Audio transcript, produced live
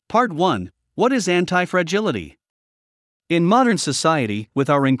Part 1. What is antifragility? In modern society, with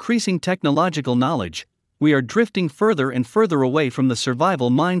our increasing technological knowledge, we are drifting further and further away from the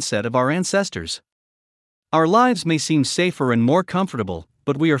survival mindset of our ancestors. Our lives may seem safer and more comfortable,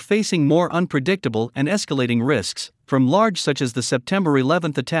 but we are facing more unpredictable and escalating risks, from large such as the September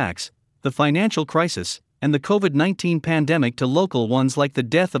 11th attacks, the financial crisis, and the COVID-19 pandemic to local ones like the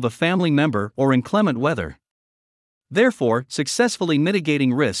death of a family member or inclement weather. Therefore, successfully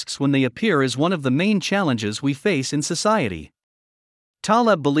mitigating risks when they appear is one of the main challenges we face in society.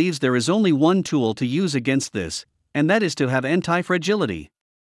 Taleb believes there is only one tool to use against this, and that is to have antifragility.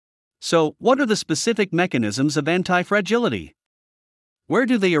 So, what are the specific mechanisms of antifragility? Where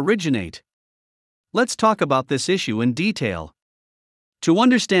do they originate? Let's talk about this issue in detail. To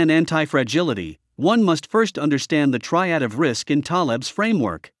understand antifragility, one must first understand the triad of risk in Taleb's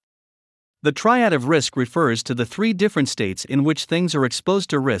framework. The triad of risk refers to the three different states in which things are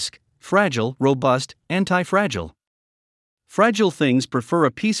exposed to risk: fragile, robust, antifragile. Fragile things prefer a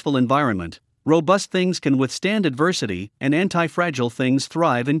peaceful environment, robust things can withstand adversity, and antifragile things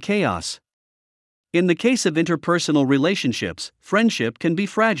thrive in chaos. In the case of interpersonal relationships, friendship can be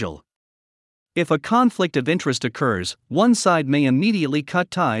fragile. If a conflict of interest occurs, one side may immediately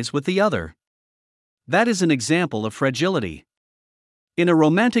cut ties with the other. That is an example of fragility. In a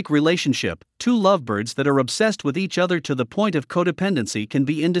romantic relationship, two lovebirds that are obsessed with each other to the point of codependency can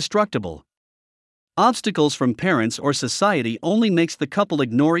be indestructible. Obstacles from parents or society only makes the couple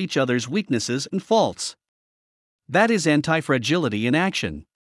ignore each other's weaknesses and faults. That is antifragility in action.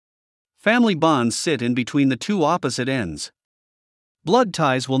 Family bonds sit in between the two opposite ends. Blood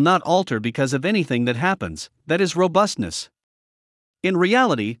ties will not alter because of anything that happens, that is robustness. In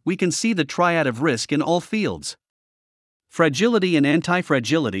reality, we can see the triad of risk in all fields. Fragility and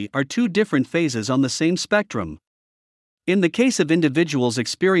antifragility are two different phases on the same spectrum. In the case of individuals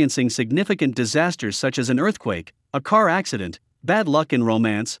experiencing significant disasters such as an earthquake, a car accident, bad luck in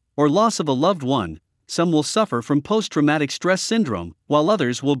romance, or loss of a loved one, some will suffer from post-traumatic stress syndrome, while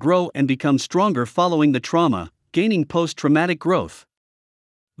others will grow and become stronger following the trauma, gaining post-traumatic growth.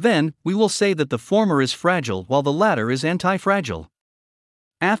 Then, we will say that the former is fragile while the latter is antifragile.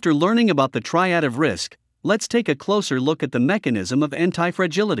 After learning about the triad of risk, let's take a closer look at the mechanism of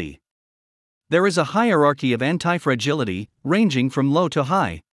antifragility. There is a hierarchy of antifragility, ranging from low to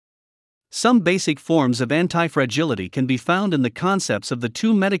high. Some basic forms of antifragility can be found in the concepts of the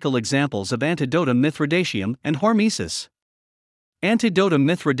two medical examples of Antidotum Mithridateum and hormesis. Antidotum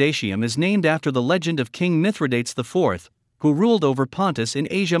Mithridateum is named after the legend of King Mithridates IV, who ruled over Pontus in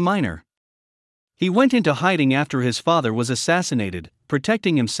Asia Minor. He went into hiding after his father was assassinated,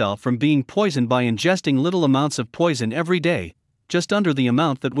 protecting himself from being poisoned by ingesting little amounts of poison every day, just under the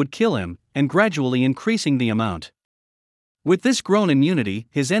amount that would kill him, and gradually increasing the amount. With this grown immunity,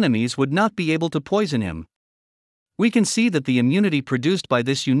 his enemies would not be able to poison him. We can see that the immunity produced by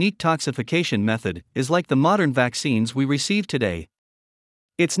this unique toxification method is like the modern vaccines we receive today.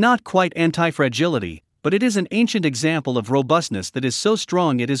 It's not quite antifragility, but it is an ancient example of robustness that is so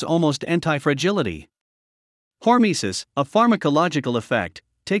strong it is almost antifragility. Hormesis, a pharmacological effect,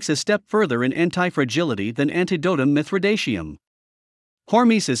 takes a step further in antifragility than Antidotum Mithridateum.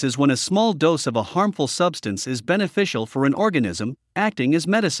 Hormesis is when a small dose of a harmful substance is beneficial for an organism, acting as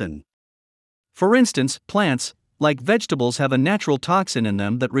medicine. For instance, plants, like vegetables, have a natural toxin in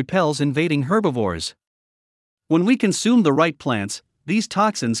them that repels invading herbivores. When we consume the right plants, these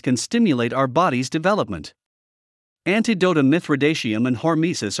toxins can stimulate our body's development. Antidotum Mithridateum and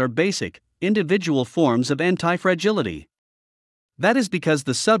hormesis are basic, individual forms of antifragility. That is because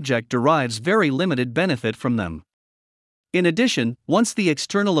the subject derives very limited benefit from them. In addition, once the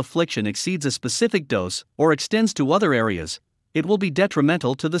external affliction exceeds a specific dose or extends to other areas, it will be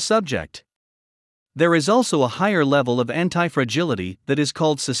detrimental to the subject. There is also a higher level of antifragility that is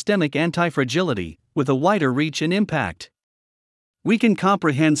called systemic antifragility, with a wider reach and impact. We can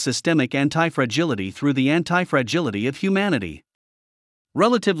comprehend systemic antifragility through the antifragility of humanity.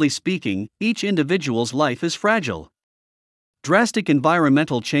 Relatively speaking, each individual's life is fragile. Drastic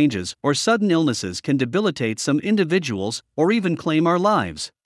environmental changes or sudden illnesses can debilitate some individuals or even claim our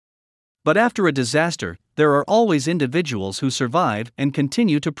lives. But after a disaster, there are always individuals who survive and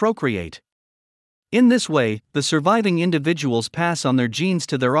continue to procreate. In this way, the surviving individuals pass on their genes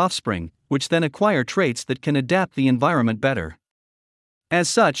to their offspring, which then acquire traits that can adapt the environment better. As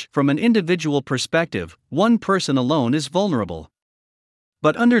such, from an individual perspective, one person alone is vulnerable.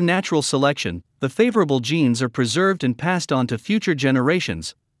 But under natural selection, the favorable genes are preserved and passed on to future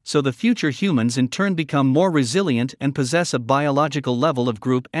generations, so the future humans in turn become more resilient and possess a biological level of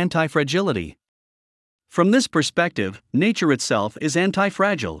group antifragility. From this perspective, nature itself is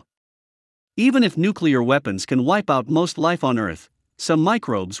antifragile. Even if nuclear weapons can wipe out most life on Earth, some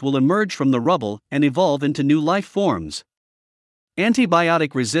microbes will emerge from the rubble and evolve into new life forms.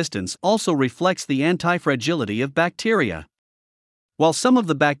 Antibiotic resistance also reflects the antifragility of bacteria. While some of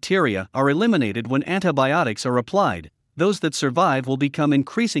the bacteria are eliminated when antibiotics are applied, those that survive will become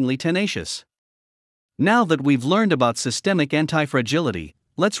increasingly tenacious. Now that we've learned about systemic antifragility,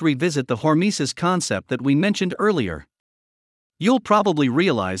 let's revisit the hormesis concept that we mentioned earlier. You'll probably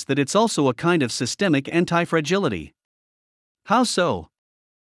realize that it's also a kind of systemic antifragility. How so?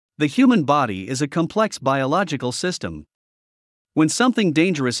 The human body is a complex biological system. When something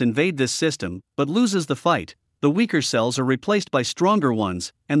dangerous invades this system, but loses the fight, the weaker cells are replaced by stronger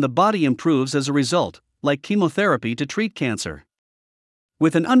ones, and the body improves as a result, like chemotherapy to treat cancer.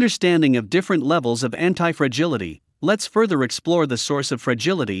 With an understanding of different levels of antifragility, let's further explore the source of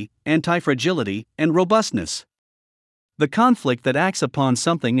fragility, antifragility, and robustness. The conflict that acts upon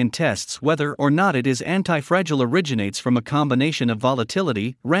something and tests whether or not it is antifragile originates from a combination of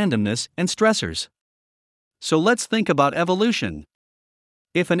volatility, randomness, and stressors. So let's think about evolution.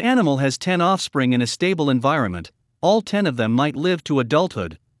 If an animal has 10 offspring in a stable environment, all 10 of them might live to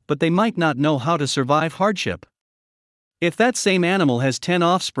adulthood, but they might not know how to survive hardship. If that same animal has 10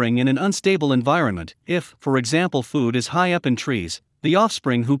 offspring in an unstable environment, if, for example, food is high up in trees, the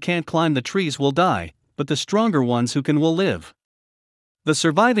offspring who can't climb the trees will die, but the stronger ones who can will live. The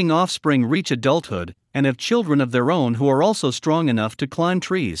surviving offspring reach adulthood and have children of their own who are also strong enough to climb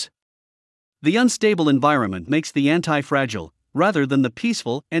trees. The unstable environment makes the antifragile, rather than the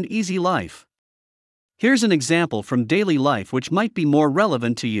peaceful and easy life. Here's an example from daily life which might be more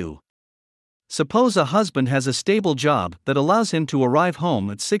relevant to you. Suppose a husband has a stable job that allows him to arrive home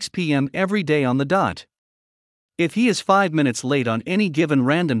at 6 p.m. every day on the dot. If he is 5 minutes late on any given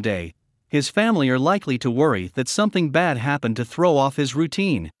random day, his family are likely to worry that something bad happened to throw off his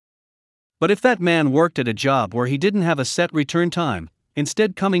routine. But if that man worked at a job where he didn't have a set return time,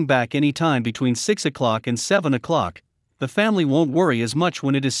 instead coming back any time between 6 o'clock and 7 o'clock, the family won't worry as much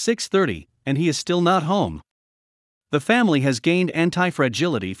when it is 6:30 and he is still not home. The family has gained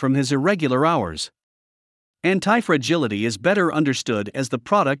antifragility from his irregular hours. Antifragility is better understood as the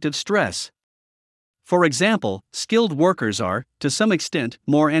product of stress. For example, skilled workers are, to some extent,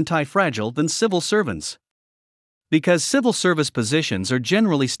 more antifragile than civil servants. Because civil service positions are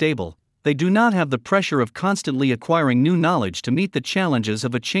generally stable, they do not have the pressure of constantly acquiring new knowledge to meet the challenges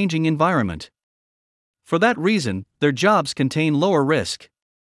of a changing environment. For that reason, their jobs contain lower risk.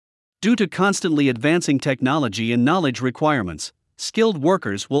 Due to constantly advancing technology and knowledge requirements, skilled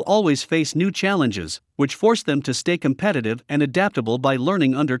workers will always face new challenges, which force them to stay competitive and adaptable by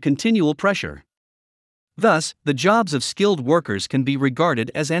learning under continual pressure. Thus, the jobs of skilled workers can be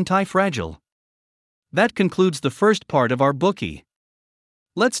regarded as antifragile. That concludes the first part of our bookie.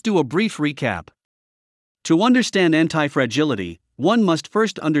 Let's do a brief recap. To understand antifragility, one must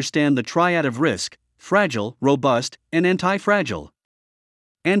first understand the triad of risk: fragile, robust, and antifragile.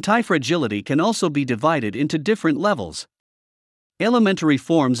 Antifragility can also be divided into different levels. Elementary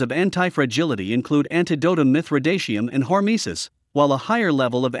forms of antifragility include antidotum mithridaceum and hormesis, while a higher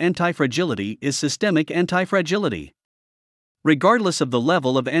level of antifragility is systemic antifragility. Regardless of the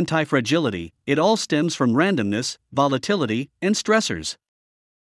level of antifragility, it all stems from randomness, volatility, and stressors.